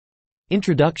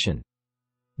Introduction.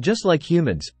 Just like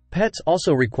humans, pets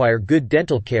also require good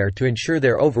dental care to ensure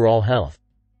their overall health.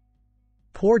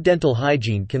 Poor dental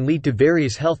hygiene can lead to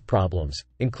various health problems,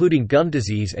 including gum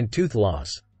disease and tooth loss.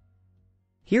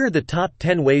 Here are the top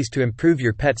 10 ways to improve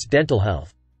your pet's dental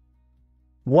health.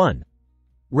 1.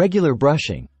 Regular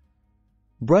brushing.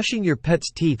 Brushing your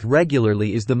pet's teeth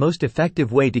regularly is the most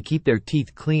effective way to keep their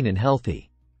teeth clean and healthy.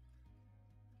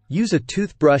 Use a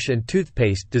toothbrush and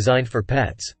toothpaste designed for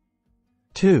pets.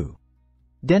 2.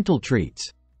 Dental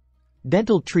treats.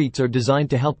 Dental treats are designed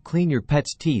to help clean your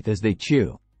pet's teeth as they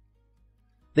chew.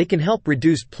 They can help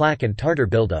reduce plaque and tartar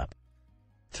buildup.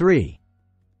 3.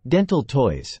 Dental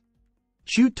toys.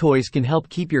 Chew toys can help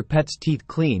keep your pet's teeth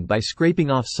clean by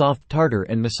scraping off soft tartar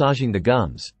and massaging the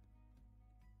gums.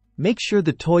 Make sure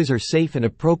the toys are safe and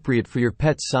appropriate for your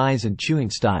pet's size and chewing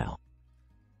style.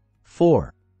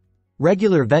 4.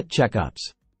 Regular vet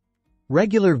checkups.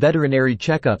 Regular veterinary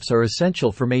checkups are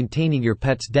essential for maintaining your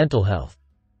pet's dental health.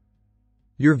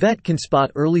 Your vet can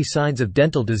spot early signs of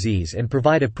dental disease and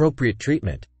provide appropriate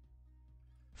treatment.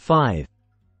 5.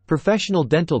 Professional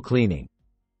dental cleaning.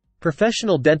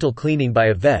 Professional dental cleaning by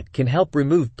a vet can help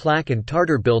remove plaque and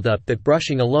tartar buildup that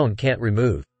brushing alone can't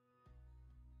remove.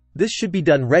 This should be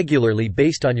done regularly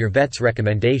based on your vet's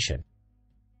recommendation.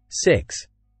 6.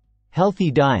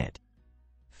 Healthy diet.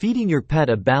 Feeding your pet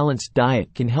a balanced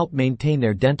diet can help maintain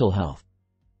their dental health.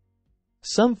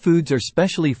 Some foods are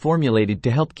specially formulated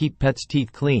to help keep pets'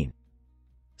 teeth clean.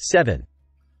 7.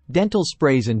 Dental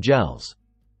sprays and gels.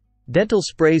 Dental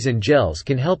sprays and gels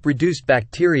can help reduce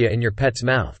bacteria in your pet's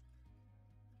mouth.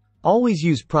 Always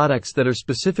use products that are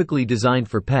specifically designed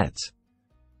for pets.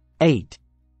 8.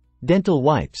 Dental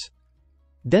wipes.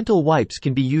 Dental wipes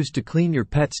can be used to clean your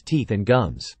pet's teeth and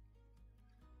gums.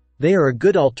 They are a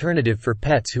good alternative for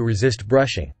pets who resist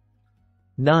brushing.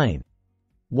 9.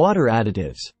 Water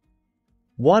additives.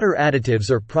 Water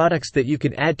additives are products that you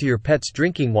can add to your pet's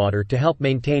drinking water to help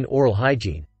maintain oral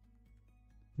hygiene.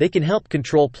 They can help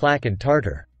control plaque and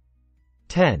tartar.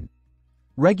 10.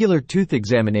 Regular tooth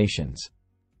examinations.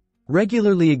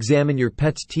 Regularly examine your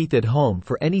pet's teeth at home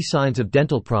for any signs of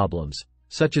dental problems,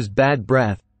 such as bad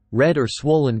breath, red or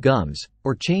swollen gums,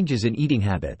 or changes in eating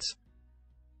habits.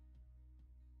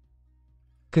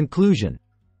 Conclusion.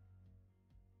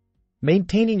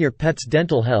 Maintaining your pet's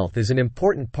dental health is an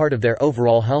important part of their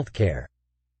overall health care.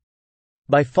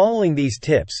 By following these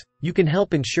tips, you can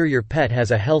help ensure your pet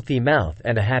has a healthy mouth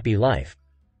and a happy life.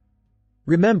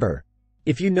 Remember,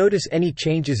 if you notice any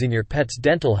changes in your pet's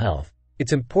dental health,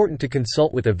 it's important to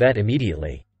consult with a vet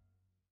immediately.